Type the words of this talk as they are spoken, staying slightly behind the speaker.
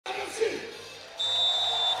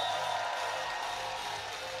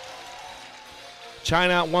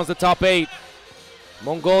China wants the top 8.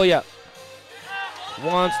 Mongolia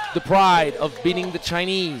wants the pride of beating the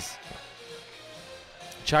Chinese.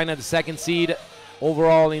 China, the 2nd seed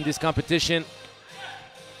overall in this competition.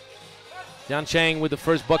 Jian Cheng with the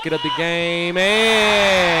first bucket of the game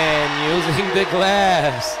and using the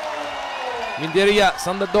glass. Minderia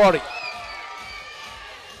Sandadori.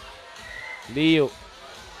 Liu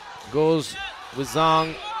goes with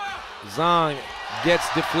Zhang. Zhang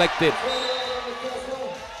gets deflected.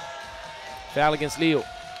 Foul against Liu.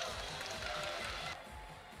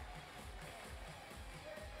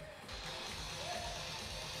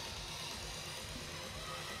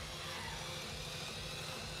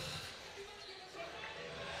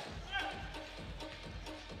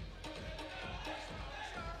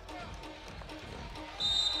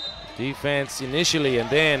 Defense initially, and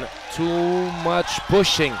then too much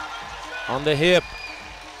pushing on the hip.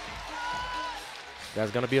 That's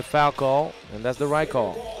going to be a foul call, and that's the right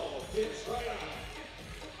call.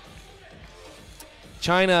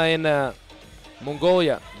 China and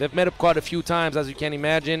Mongolia, they've met up quite a few times, as you can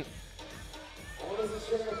imagine.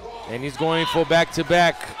 And he's going for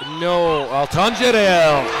back-to-back. No,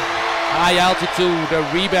 Altangerel. High altitude, the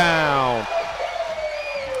rebound.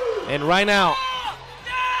 And right now,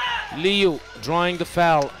 Liu drawing the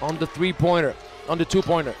foul on the 3-pointer, on the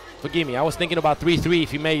 2-pointer. Forgive me, I was thinking about 3-3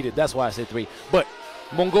 if he made it. That's why I said 3. But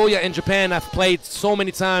Mongolia and Japan have played so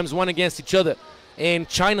many times, one against each other. And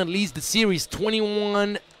China leads the series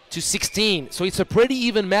 21-16. So it's a pretty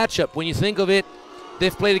even matchup when you think of it.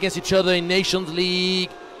 They've played against each other in Nations League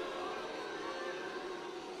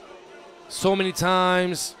so many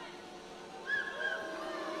times.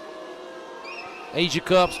 Asia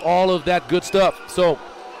Cups, all of that good stuff. So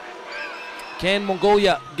can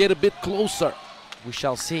Mongolia get a bit closer? We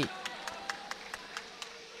shall see.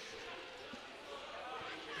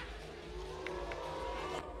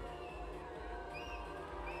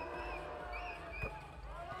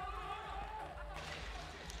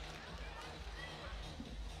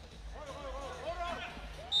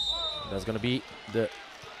 That's going to be the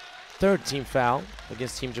 3rd team foul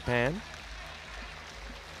against Team Japan.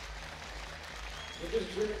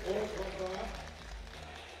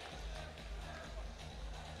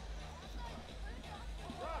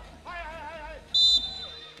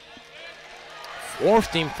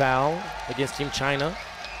 Fourth team foul against Team China.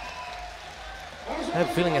 I have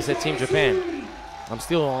a feeling I said Team Japan. I'm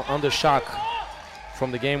still under shock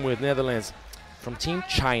from the game with Netherlands. From Team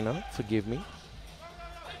China, forgive me.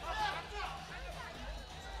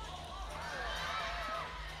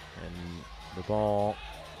 And the ball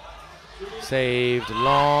saved,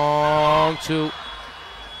 long 2,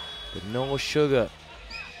 but no sugar.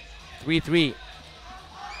 3-3.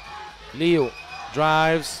 Liu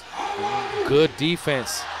drives. Good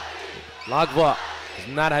defense. Lagva is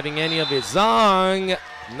not having any of it. Zhang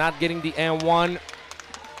not getting the N1,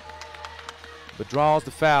 but draws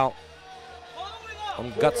the foul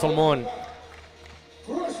on Gatsolmon.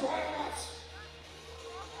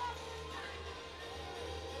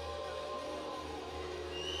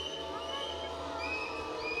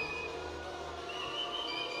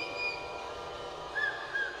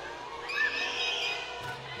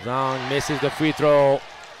 Zhang misses the free throw.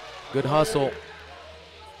 Good hustle.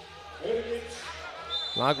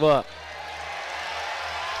 Lagva.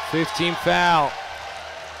 15 foul.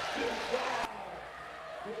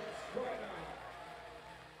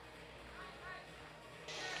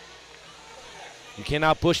 You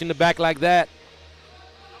cannot push in the back like that.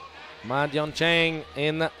 Ma Jiancheng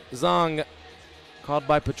and Zhang caught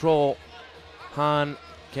by patrol. Han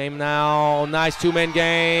came now. Nice 2-man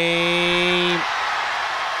game.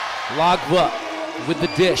 Lagva with the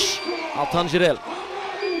dish. Altangerel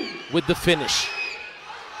with the finish.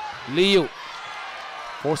 Liu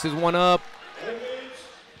forces one up.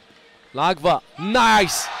 Lagva,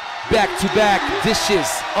 nice back-to-back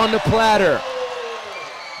dishes on the platter.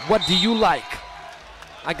 What do you like?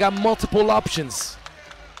 I got multiple options.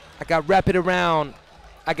 I got wrap it around.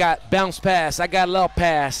 I got bounce pass. I got lob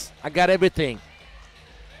pass. I got everything.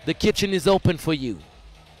 The kitchen is open for you.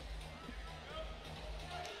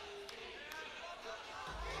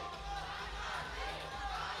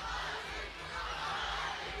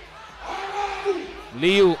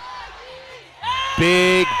 Liu,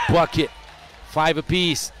 big bucket, 5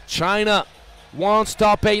 apiece. China wants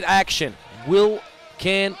top 8 action. We'll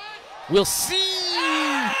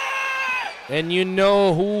see. And you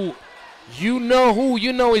know who, you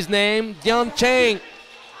know his name. Jian Cheng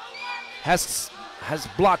has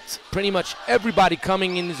blocked pretty much everybody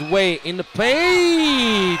coming in his way in the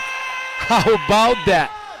paint. How about that?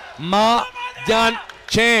 Ma Jian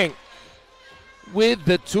Cheng with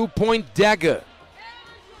the 2-point dagger.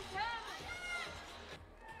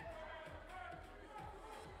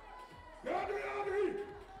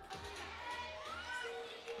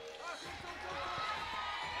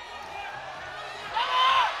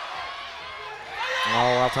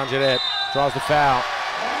 Oh, Ulaanbaatar draws the foul.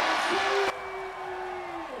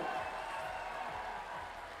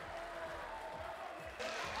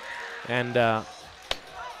 And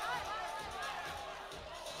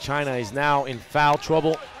China is now in foul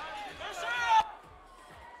trouble.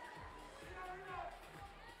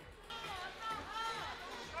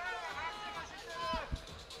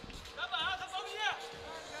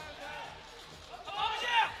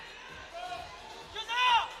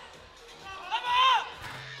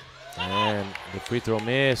 And the free throw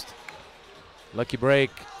missed. Lucky break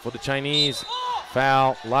for the Chinese.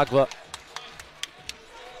 Foul, Ulaanbaatar.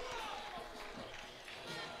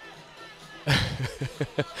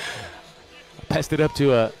 Passed it up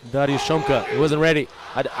to Darius Shomka. He wasn't ready.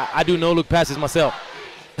 I do no-look passes myself.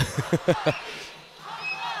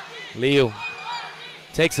 Liu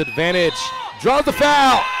takes advantage, draws the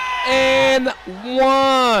foul, and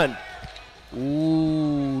one.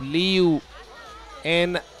 Ooh, Liu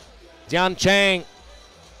and Jian Chang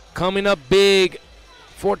coming up big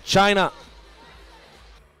for China.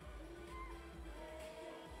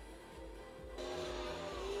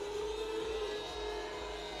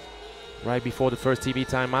 Right before the first TV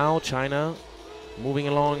timeout, China moving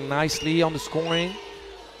along nicely on the scoring.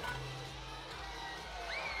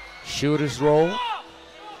 Shooters roll.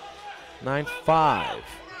 9-5.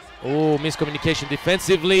 Oh, miscommunication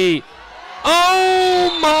defensively.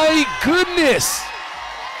 Oh my goodness!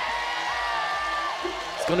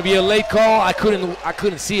 It's gonna be a late call. I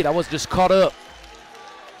couldn't see it. I was just caught up.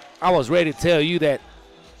 I was ready to tell you that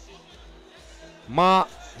Ma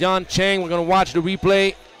Jian Chang, we're gonna watch the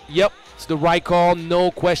replay. Yep. It's the right call,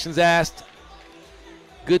 no questions asked.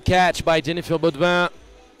 Good catch by Jennifer Baudouin.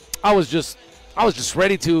 I was just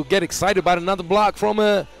ready to get excited about another block from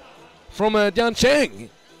Jian Chang.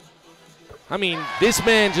 I mean, this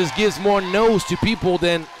man just gives more no's to people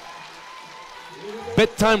than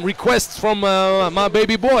bedtime requests from my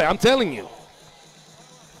baby boy. I'm telling you.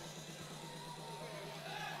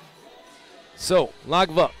 So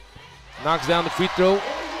Ulaanbaatar knocks down the free throw.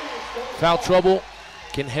 Foul trouble.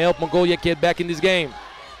 Can help Mongolia get back in this game.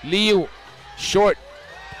 Liu, short.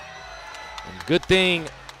 And good thing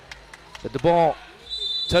that the ball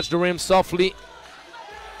touched the rim softly.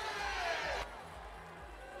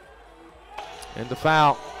 And the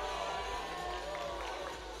foul.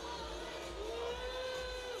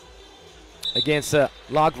 Against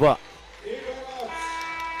Ulaanbaatar.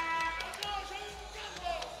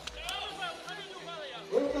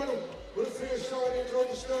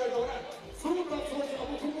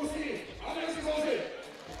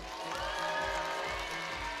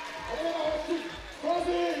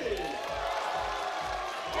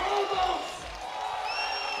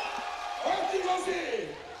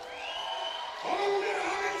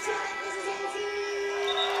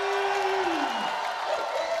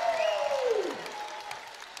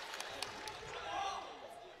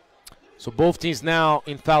 So both teams now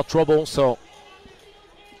in foul trouble, so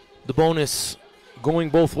the bonus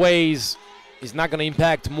going both ways is not going to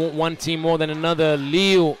impact one team more than another.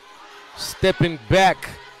 Liu stepping back,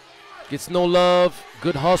 gets no love.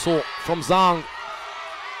 Good hustle from Zhang.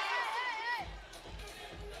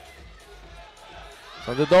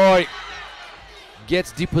 So the Doi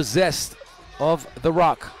gets depossessed of the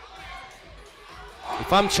rock.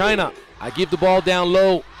 If I'm China, I give the ball down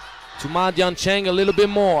low to Ma Jian Chang a little bit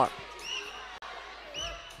more.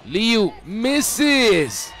 Liu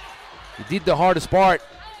misses. He did the hardest part.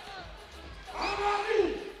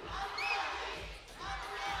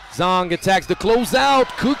 Zhang attacks the closeout.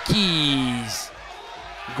 Cookies.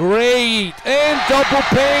 Great. And double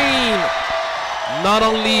pain. Not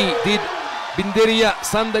only did Binderia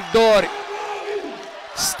Sandagdor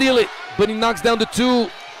steal it, but he knocks down the two.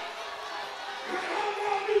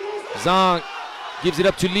 Zhang gives it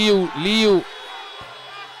up to Liu. Liu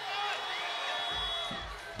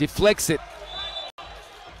deflects it.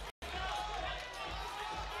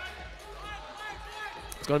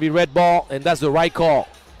 It's going to be red ball, and that's the right call.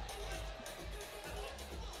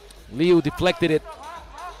 Liu deflected it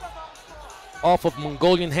off of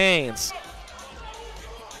Mongolian hands.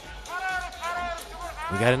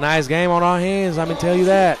 We got a nice game on our hands, I'm going to tell you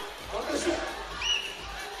that.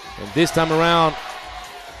 And this time around,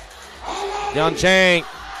 Jian Chang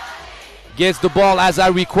gets the ball as I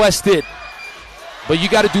requested. But you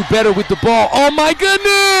got to do better with the ball. Oh my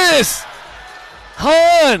goodness!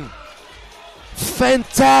 Han!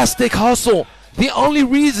 Fantastic hustle. the only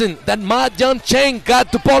reason that Ma Jiancheng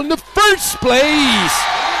got the ball in the first place.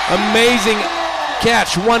 Amazing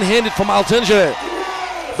catch, one-handed from Altanjere.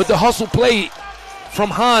 But the hustle play from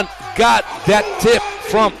Han got that tip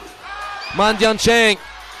from Ma Jiancheng.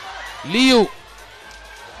 Liu,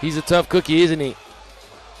 he's a tough cookie, isn't he?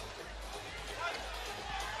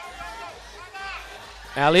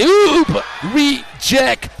 Alley-oop,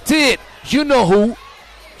 rejected. You know who.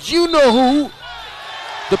 You know who.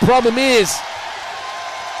 The problem is,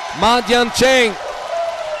 Ma Jiancheng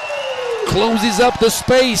closes up the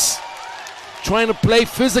space, trying to play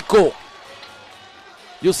physical.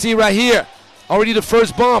 You'll see right here, already the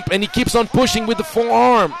first bump, and he keeps on pushing with the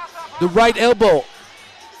forearm, the right elbow.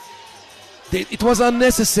 It was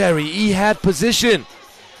unnecessary. He had position.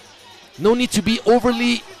 No need to be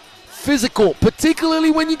overly physical,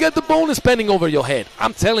 particularly when you get the bonus pending over your head.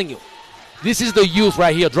 I'm telling you, this is the youth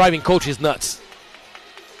right here driving coaches nuts.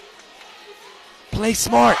 Play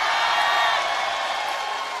smart.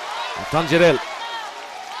 Tangerel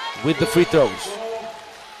with the free throws.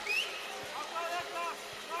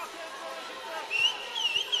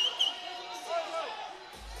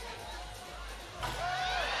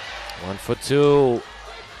 One for two.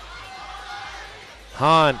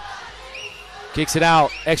 Han kicks it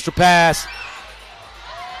out. Extra pass.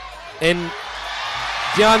 And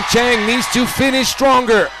Jiancheng needs to finish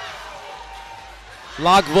stronger.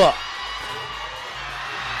 Lagva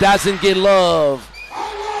doesn't get love.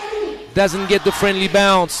 Doesn't get the friendly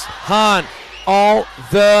bounce. Han all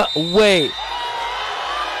the way.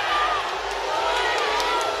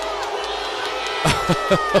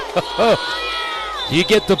 You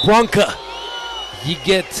get the bronca. You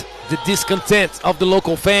get the discontent of the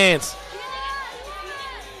local fans.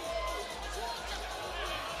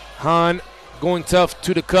 Han going tough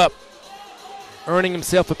to the cup, earning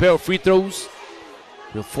himself a pair of free throws.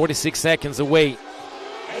 We're 46 seconds away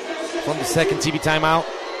from the second TV timeout.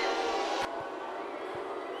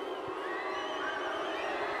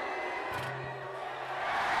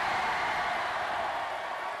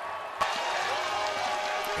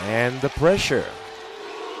 And the pressure,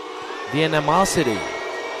 the animosity,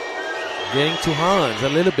 getting to Hans a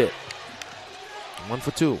little bit. 1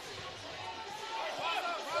 for 2.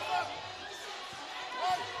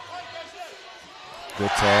 Good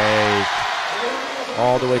take.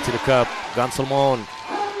 All the way to the cup. Gansolmon.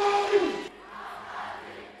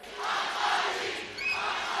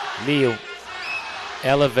 Liu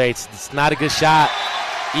elevates. It's not a good shot.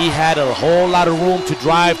 He had a whole lot of room to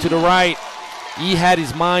drive to the right. He had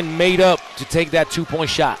his mind made up to take that two-point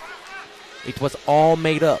shot. It was all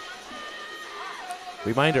made up.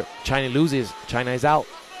 Reminder, China loses. China is out.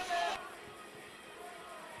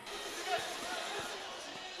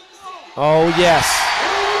 Oh, yes.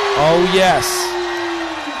 Oh, yes.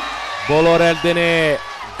 Bolorel Dene.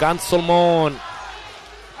 Gansolmon.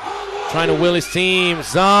 Trying to will his team.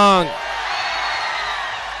 Zhang.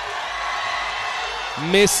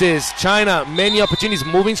 Misses. China, many opportunities.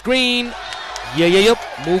 Moving screen. Yep.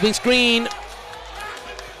 Moving screen.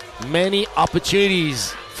 Many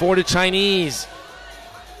opportunities for the Chinese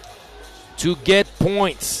to get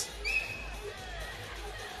points.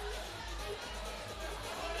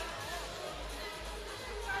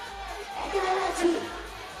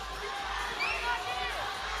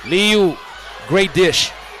 Liu, great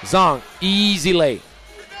dish. Zhang, easy lay.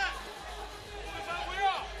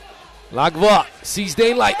 Lagva sees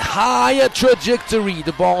daylight, higher trajectory.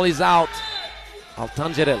 The ball is out.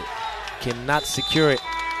 Altangerel cannot secure it.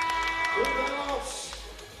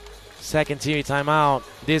 Second TV timeout.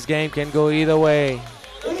 This game can go either way.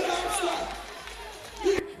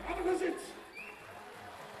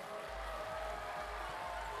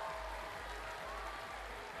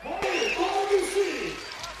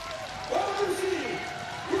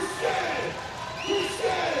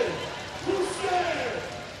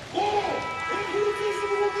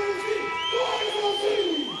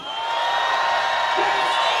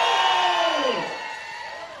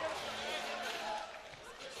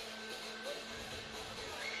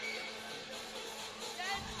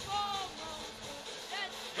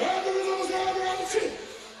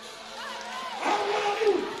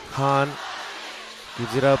 Han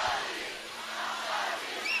gives it up.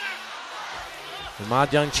 Ma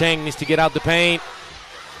Jiancheng needs to get out the paint.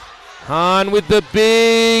 Han with the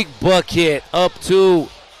big bucket. Up to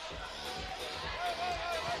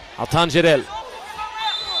Altangerel.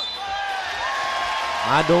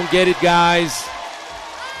 I don't get it, guys.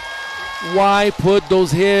 Why put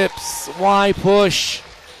those hips? Why push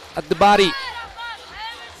at the body?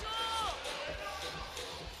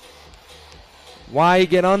 Why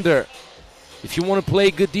get under? If you want to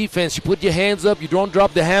play good defense, you put your hands up, you don't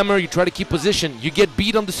drop the hammer, you try to keep position. You get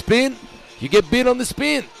beat on the spin, you get beat on the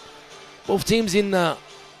spin. Both teams in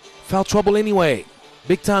foul trouble anyway.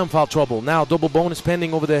 Big time foul trouble. Now double bonus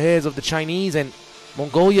pending over the heads of the Chinese and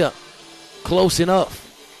Mongolia. Close enough.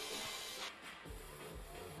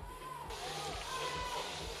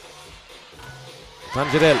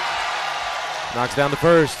 Tangerel knocks down the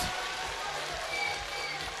first.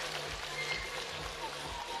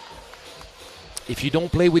 If you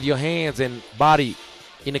don't play with your hands and body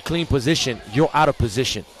in a clean position, you're out of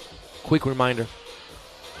position. Quick reminder.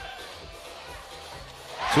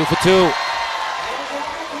 2 for 2.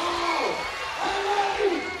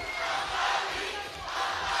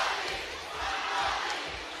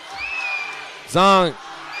 Zhang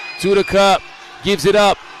to the cup, gives it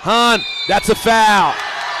up. Han, that's a foul.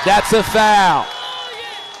 That's a foul.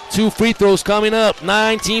 2 free throws coming up.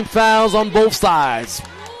 19 fouls on both sides.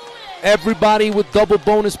 Everybody with double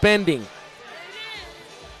bonus pending.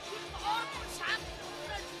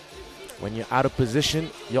 When you're out of position,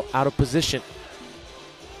 you're out of position.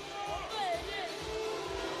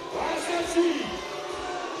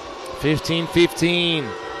 (15-15).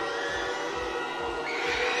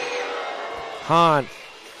 Han.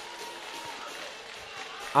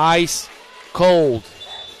 Ice cold.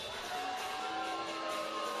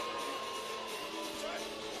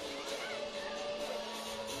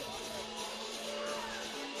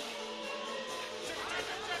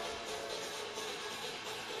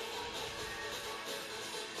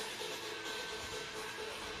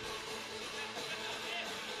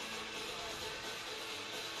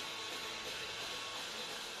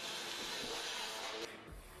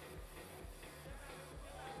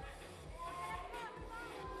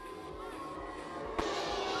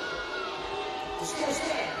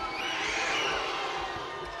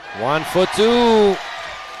 One for 2.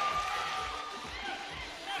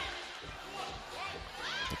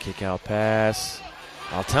 The kick out pass.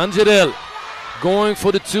 Altanjadel going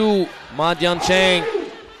for the 2. Ma Jiancheng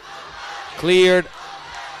cleared.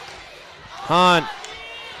 Han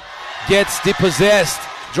gets depossessed.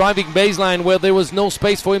 Driving baseline where there was no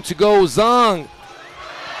space for him to go. Zhang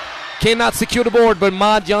cannot secure the board, but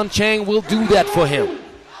Ma Jiancheng will do that for him.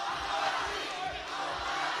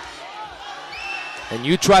 And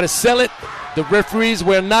you try to sell it, the referees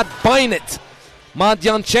were not buying it. Ma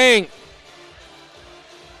Jiancheng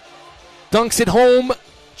dunks it home.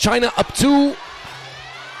 China up 2.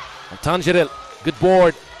 Tangerel, good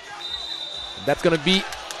board. That's going to be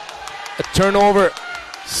a turnover.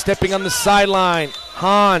 Stepping on the sideline.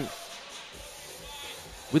 Han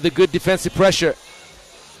with the good defensive pressure.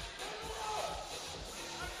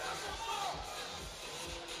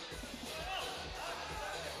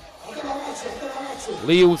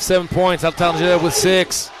 Liu with 7 points. Altanjadel with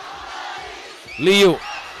 6. Liu,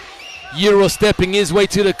 Euro stepping his way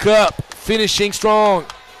to the cup, finishing strong.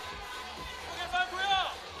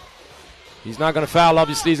 He's not going to foul,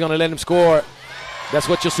 obviously. He's going to let him score. That's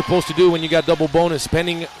what you're supposed to do when you got double bonus,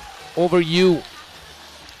 pending over you.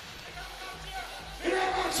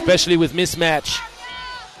 Especially with mismatch.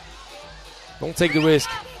 Don't take the risk.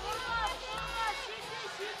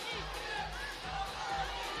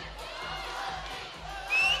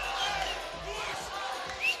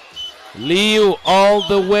 Liu all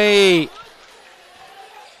the way.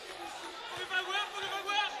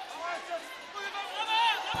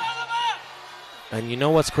 And you know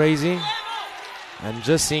what's crazy? I'm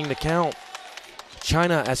just seeing the count.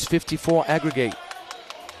 China has 54 aggregate.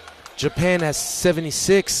 Japan has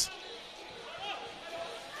 76.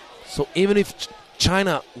 So even if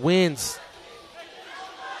China wins,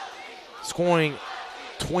 scoring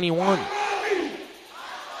 21,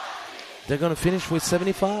 they're going to finish with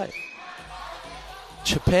 75.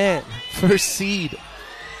 Japan, first seed.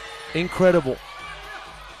 Incredible.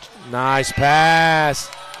 Nice pass.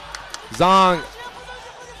 Zhang.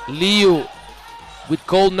 Liu with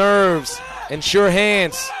cold nerves and sure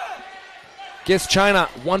hands. Gets China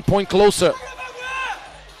 1 point closer.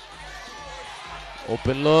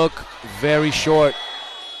 Open look, very short.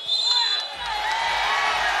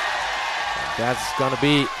 That's going to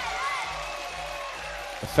be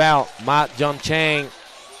a foul. Ma Jiancheng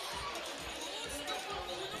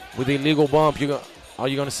with the illegal bump. Are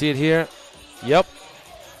you going to see it here? Yep.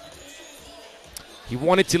 He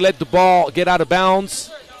wanted to let the ball get out of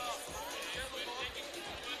bounds.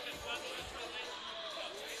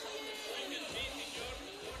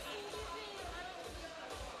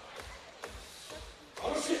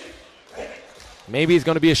 Maybe it's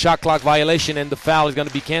going to be a shot clock violation and the foul is going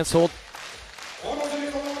to be canceled.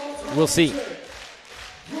 We'll see.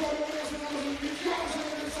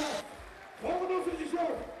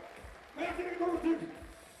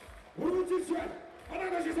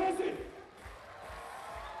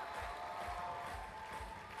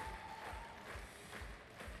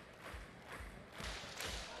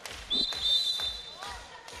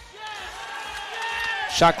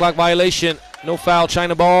 Shot clock violation. No foul.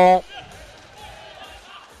 China ball.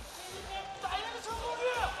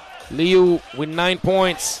 Liu with 9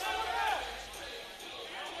 points.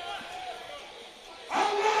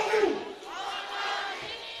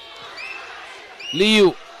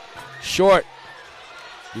 Liu, short.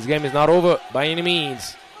 This game is not over by any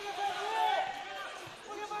means.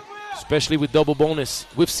 Especially with double bonus.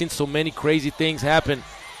 We've seen so many crazy things happen.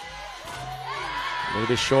 Look at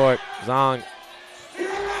this short. Zhang.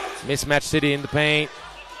 Mismatch city in the paint.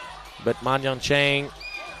 But Man Cheng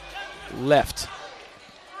left.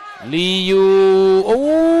 Liu.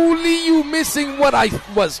 Oh, Liu missing what I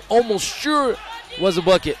was almost sure was a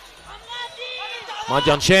bucket.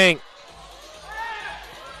 Man Cheng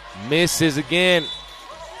misses again.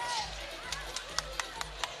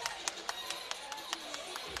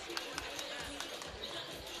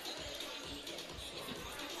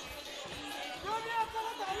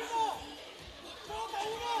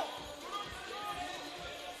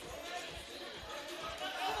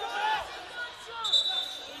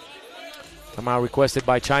 Timeout requested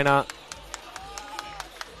by China,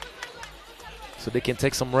 so they can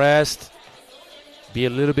take some rest, be a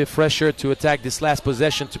little bit fresher to attack this last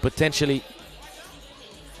possession to potentially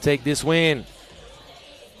take this win.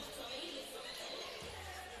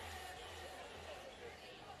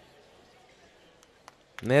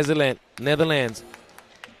 Netherlands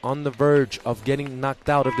on the verge of getting knocked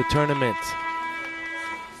out of the tournament.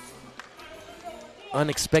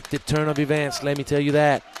 Unexpected turn of events, let me tell you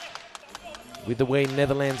that. With the way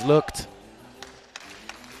Netherlands looked.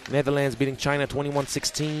 Netherlands beating China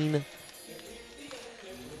 21-16.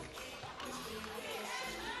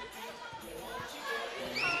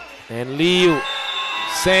 And Liu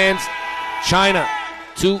sends China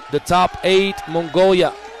to the top 8.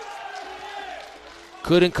 Mongolia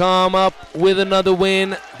couldn't come up with another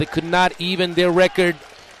win. They could not even their record.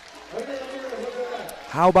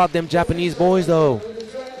 How about them Japanese boys though?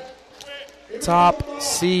 Top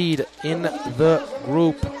seed in the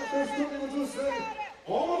group.